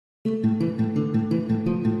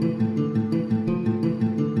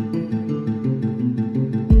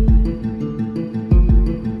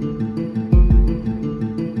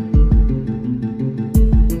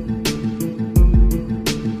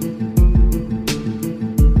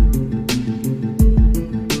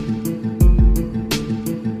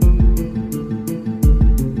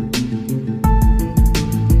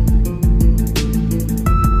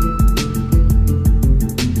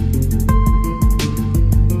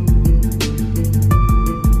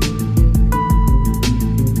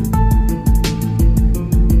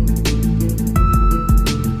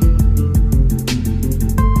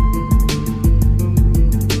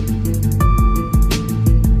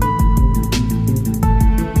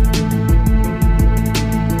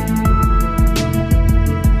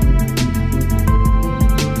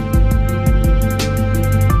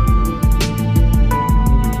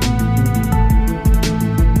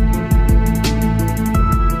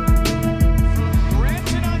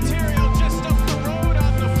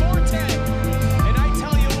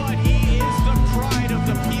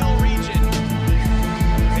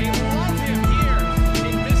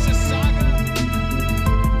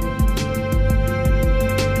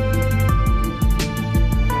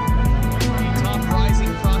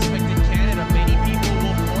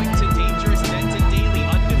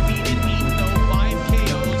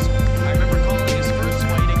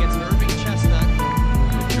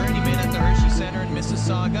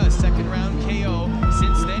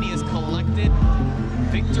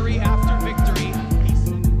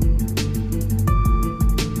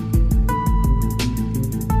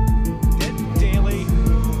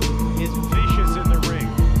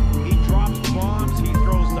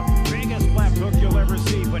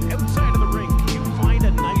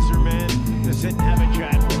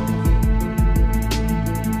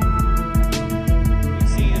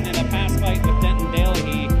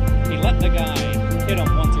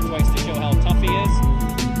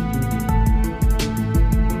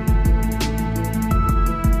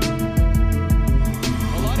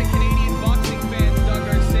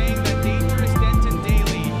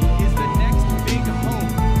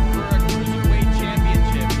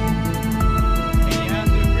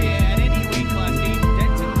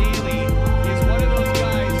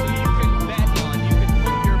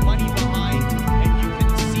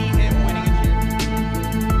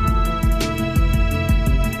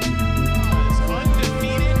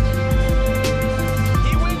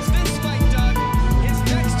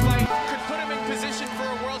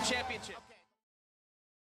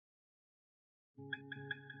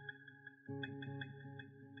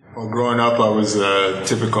Well, growing up, I was a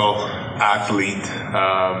typical athlete.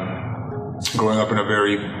 Growing up in a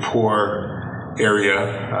very poor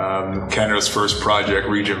area, Canada's first project,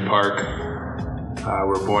 Regent Park.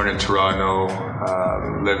 We're born in Toronto,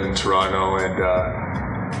 live in Toronto, and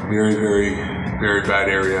very, very, very bad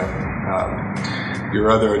area.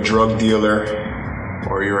 You're either a drug dealer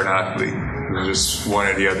or you're an athlete. It was just one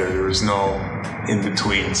or the other. There was no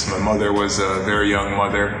in-betweens. My mother was a very young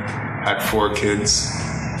mother, had 4 kids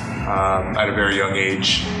at a very young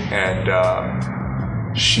age, and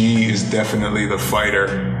she is definitely the fighter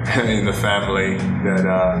in the family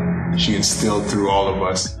that she instilled through all of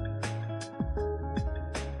us.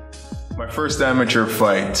 My first amateur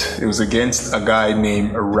fight, it was against a guy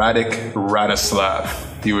named Radik Radislav.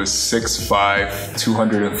 He was 6'5",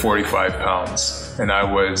 245 pounds, and I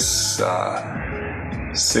was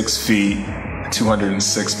 6 feet,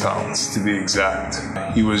 206 pounds to be exact.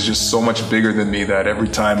 He was just so much bigger than me that every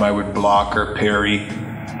time I would block or parry,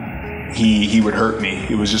 he would hurt me.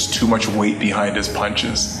 It was just too much weight behind his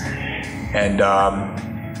punches. And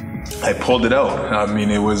I pulled it out. I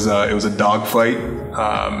mean, it was a dogfight.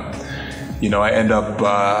 I end up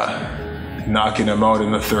knocking him out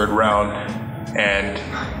in the 3rd round, and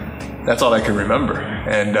that's all I can remember.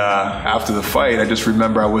 And after the fight, I just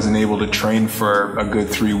remember I wasn't able to train for a good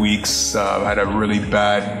 3 weeks. I had a really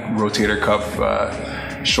bad rotator cuff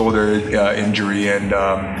shoulder injury, and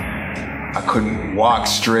I couldn't walk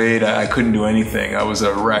straight. I couldn't do anything. I was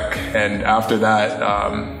a wreck. And after that,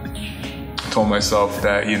 I told myself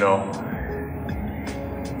that,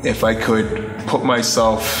 if I could put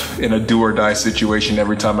myself in a do or die situation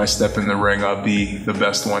every time I step in the ring, I'll be the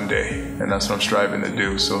best one day. And that's what I'm striving to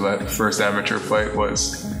do. So that first amateur fight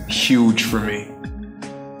was huge for me.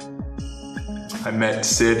 I met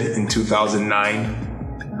Sid in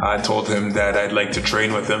 2009. I told him that I'd like to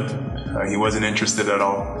train with him. He wasn't interested at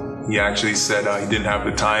all. He actually said he didn't have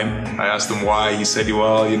the time. I asked him why. He said,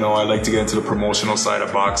 well, I'd like to get into the promotional side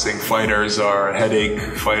of boxing. Fighters are a headache.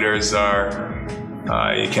 Fighters are...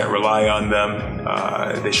 you can't rely on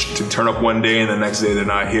them. They should turn up one day and the next day they're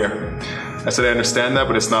not here. I said, I understand that,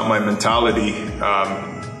 but it's not my mentality.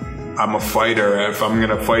 I'm a fighter. If I'm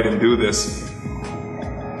gonna fight and do this,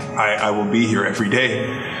 I will be here every day.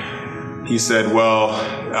 He said, well,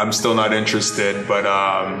 I'm still not interested, but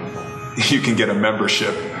you can get a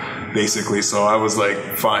membership, basically. So I was like,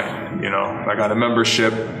 fine, I got a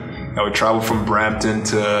membership. I would travel from Brampton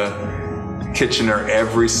to Kitchener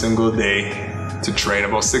every single day to train,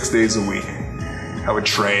 about 6 days a week. I would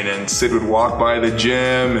train, and Sid would walk by the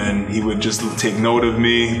gym and he would just take note of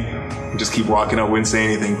me and just keep walking out, wouldn't say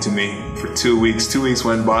anything to me. For 2 weeks, 2 weeks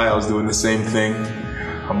went by, I was doing the same thing.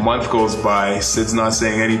 A month goes by, Sid's not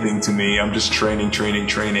saying anything to me, I'm just training.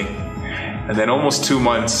 And then almost 2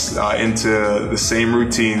 months into the same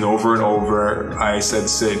routine over and over, I said,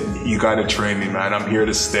 Sid, you gotta train me, man. I'm here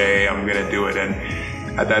to stay, I'm gonna do it. And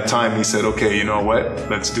at that time he said, okay, you know what,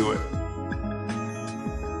 let's do it.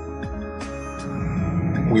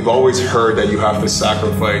 We've always heard that you have to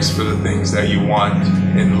sacrifice for the things that you want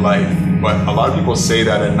in life, but a lot of people say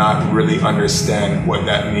that and not really understand what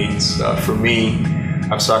that means. For me,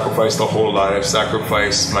 I've sacrificed a whole lot. I've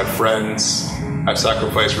sacrificed my friends, I've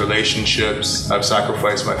sacrificed relationships, I've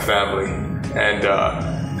sacrificed my family, and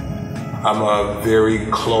I'm a very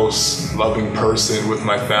close, loving person with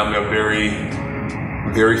my family.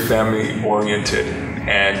 I'm very family-oriented,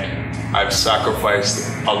 and I've sacrificed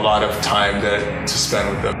a lot of time to spend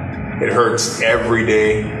with them. It hurts every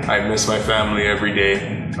day. I miss my family every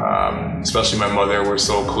day, especially my mother. We're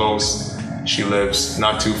so close. She lives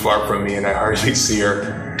not too far from me, and I hardly see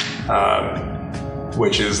her,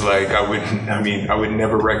 which is like, I would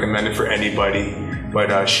never recommend it for anybody,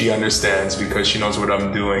 but she understands because she knows what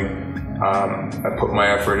I'm doing. I put my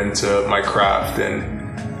effort into my craft and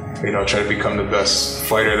try to become the best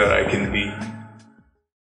fighter that I can be.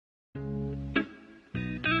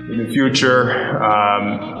 In the future,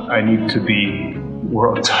 I need to be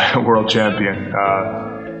world champion.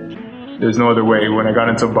 There's no other way. When I got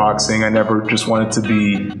into boxing, I never just wanted to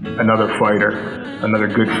be another fighter, another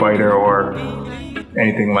good fighter or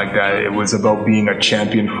anything like that. It was about being a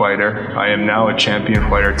champion fighter. I am now a champion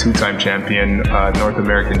fighter, 2-time champion, North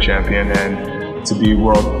American champion, and to be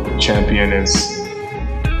world champion is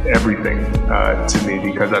everything to me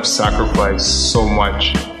because I've sacrificed so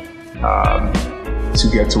much to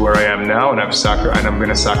get to where I am now, and I'm going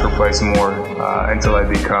to sacrifice more until I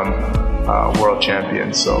become world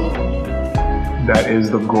champion. So that is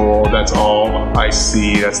the goal. That's all I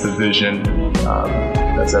see. That's the vision.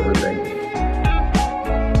 That's everything.